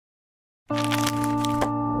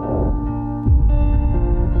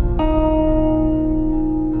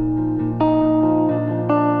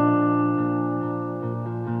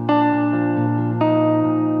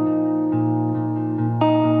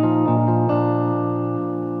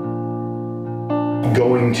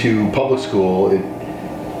Going to public school,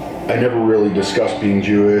 I never really discussed being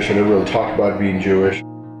Jewish. I never really talked about being Jewish.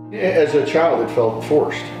 As a child, it felt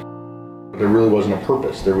forced. There really wasn't a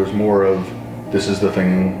purpose. There was more of, this is the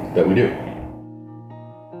thing that we do.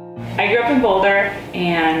 I grew up in Boulder,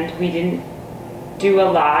 and we didn't do a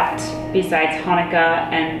lot besides Hanukkah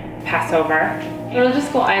and Passover. The religious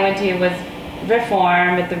school I went to was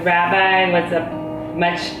Reform, but the rabbi was a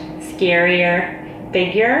much scarier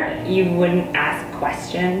figure. You wouldn't ask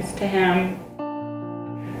questions to him.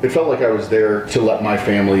 It felt like I was there to let my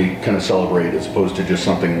family kind of celebrate as opposed to just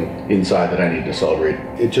something inside that I needed to celebrate.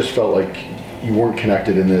 It just felt like you weren't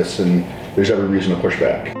connected in this, and there's every reason to push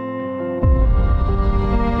back.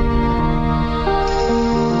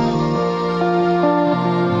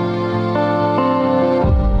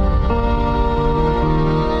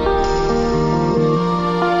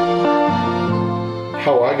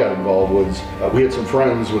 How I got involved was we had some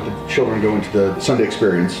friends with the children going to the Sunday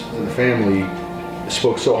experience, and the family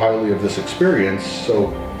spoke so highly of this experience, so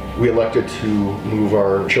we elected to move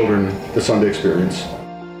our children the Sunday experience.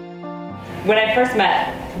 When I first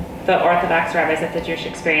met the Orthodox rabbis at the Jewish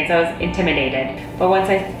experience, I was intimidated. But once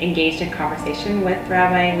I engaged in conversation with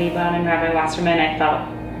Rabbi Liebon and Rabbi Wasserman, I felt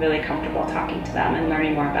really comfortable talking to them and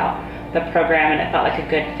learning more about the program, and it felt like a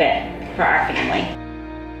good fit for our family.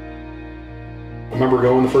 I remember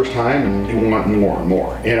going the first time and you want more and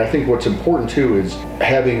more. And I think what's important too is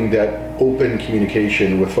having that open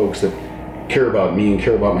communication with folks that care about me and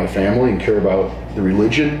care about my family and care about the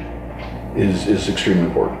religion is extremely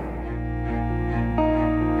important.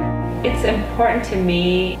 It's important to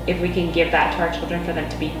me if we can give that to our children, for them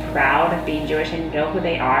to be proud of being Jewish and know who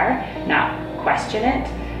they are, not question it.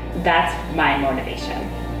 That's my motivation.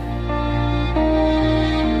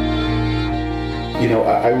 You know,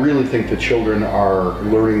 I really think the children are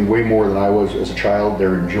learning way more than I was as a child.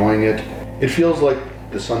 They're enjoying it. It feels like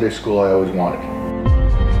the Sunday school I always wanted.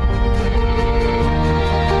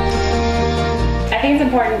 I think it's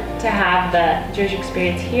important to have the Jewish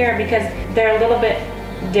experience here because they're a little bit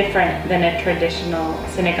different than a traditional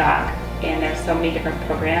synagogue, and there's so many different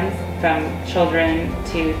programs from children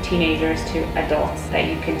to teenagers to adults that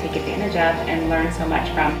you can take advantage of and learn so much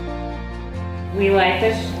from. We light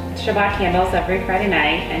the Shabbat candles every Friday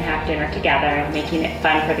night and have dinner together, making it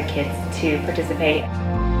fun for the kids to participate.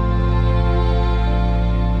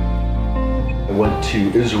 I went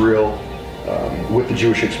to Israel with the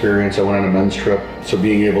Jewish experience. I went on a men's trip, so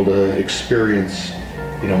being able to experience,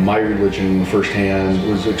 you know, my religion firsthand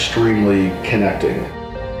was extremely connecting.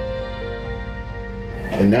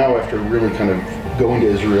 And now, after really kind of going to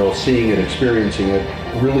Israel, seeing it, experiencing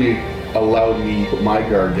it, really allowed me to put my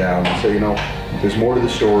guard down and say, you know, there's more to the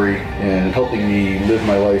story, and helping me live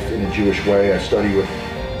my life in a Jewish way. I study with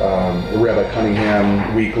Rabbi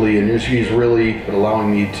Cunningham weekly, and he's really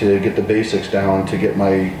allowing me to get the basics down, to get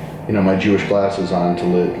my, you know, my Jewish glasses on to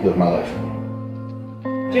live my life.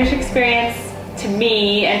 Jewish experience to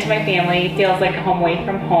me and to my family feels like a home away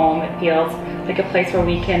from home. It feels like a place where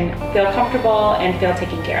we can feel comfortable and feel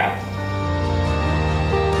taken care of.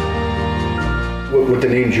 What the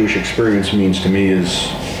name Jewish experience means to me is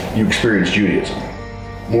you experience Judaism.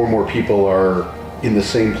 More and more people are in the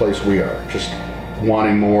same place we are, just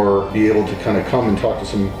wanting more, be able to kind of come and talk to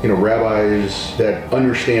some, you know, rabbis that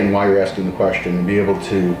understand why you're asking the question and be able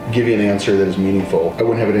to give you an answer that is meaningful. I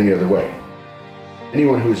wouldn't have it any other way.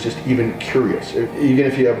 Anyone who is just even curious, even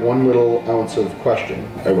if you have one little ounce of question,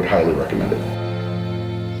 I would highly recommend it.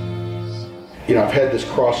 You know, I've had this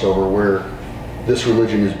crossover where this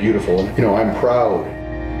religion is beautiful, and, you know, I'm proud.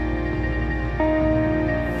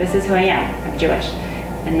 This is who I am. I'm Jewish,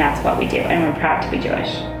 and that's what we do, and we're proud to be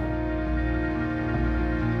Jewish.